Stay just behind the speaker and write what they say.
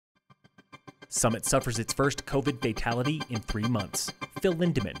Summit suffers its first COVID fatality in 3 months. Phil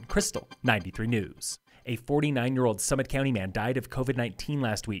Lindemann, Krystal, 93 News. A 49-year-old Summit County man died of COVID-19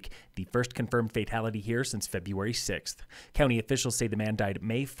 last week, the first confirmed fatality here since February 6th. County officials say the man died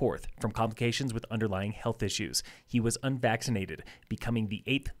May 4th from complications with underlying health issues. He was unvaccinated, becoming the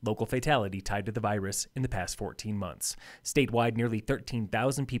 8th local fatality tied to the virus in the past 14 months. Statewide, nearly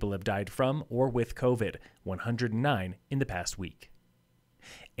 13,000 people have died from or with COVID, 109 in the past week.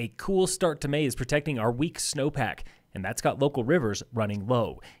 A cool start to May is protecting our weak snowpack, and that's got local rivers running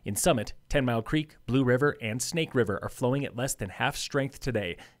low. In Summit, 10 Mile Creek, Blue River, and Snake River are flowing at less than half strength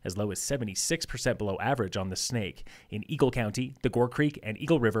today, as low as 76% below average on the Snake. In Eagle County, the Gore Creek and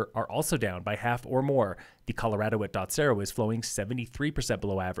Eagle River are also down by half or more. The Colorado at Dotsero is flowing 73%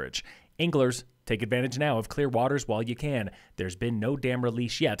 below average. Anglers, take advantage now of clear waters while you can. There's been no dam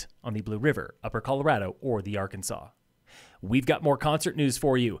release yet on the Blue River, Upper Colorado, or the Arkansas. We've got more concert news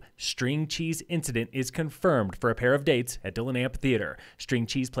for you. String Cheese Incident is confirmed for a pair of dates at Dillon Amphitheater. String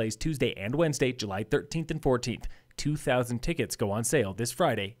Cheese plays Tuesday and Wednesday, July 13th and 14th. 2,000 tickets go on sale this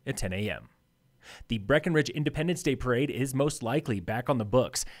Friday at 10 a.m. The Breck Independence Day Parade is most likely back on the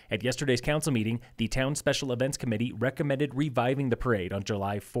books. At yesterday's council meeting, the town special events committee recommended reviving the parade on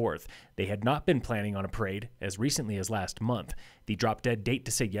July 4th. They had not been planning on a parade as recently as last month. The drop-dead date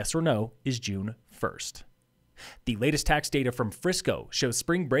to say yes or no is June 1st. The latest tax data from Frisco shows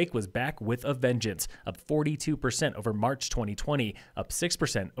spring break was back with a vengeance, up 42% over March 2020, up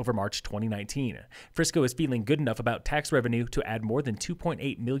 6% over March 2019. Frisco is feeling good enough about tax revenue to add more than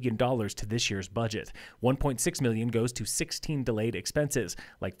 $2.8 million to this year's budget. $1.6 million goes to 16 delayed expenses,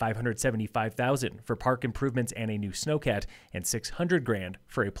 like $575,000 for park improvements and a new snowcat, and $600,000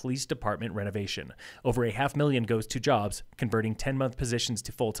 for a police department renovation. Over $500,000 goes to jobs, converting 10-month positions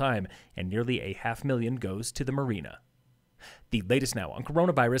to full-time, and nearly $500,000 goes to the marina. The latest now on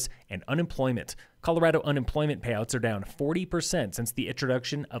coronavirus and unemployment. Colorado unemployment payouts are down 40% since the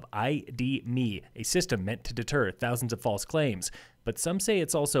introduction of ID.me, a system meant to deter thousands of false claims. But some say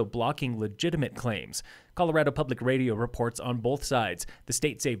it's also blocking legitimate claims. Colorado Public Radio reports on both sides. The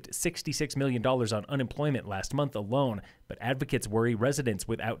state saved $66 million on unemployment last month alone, but advocates worry residents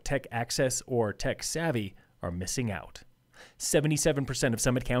without tech access or tech savvy are missing out. 77% of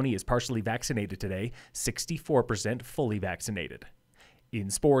Summit County is partially vaccinated today, 64% fully vaccinated. In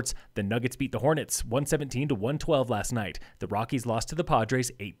sports, the Nuggets beat the Hornets 117-112 last night. The Rockies lost to the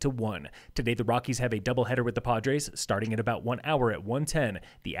Padres 8-1. Today, the Rockies have a doubleheader with the Padres starting in about 1 hour at 1:10.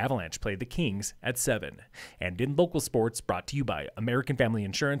 The Avalanche play the Kings at 7. And in local sports, brought to you by American Family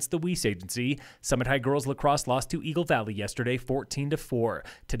Insurance, the Weiss Agency, Summit High girls lacrosse lost to Eagle Valley yesterday 14-4.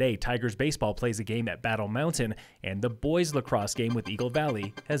 Today, Tigers baseball plays a game at Battle Mountain, and the boys lacrosse game with Eagle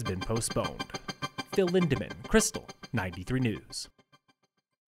Valley has been postponed. Phil Lindemann, Krystal, 93 News.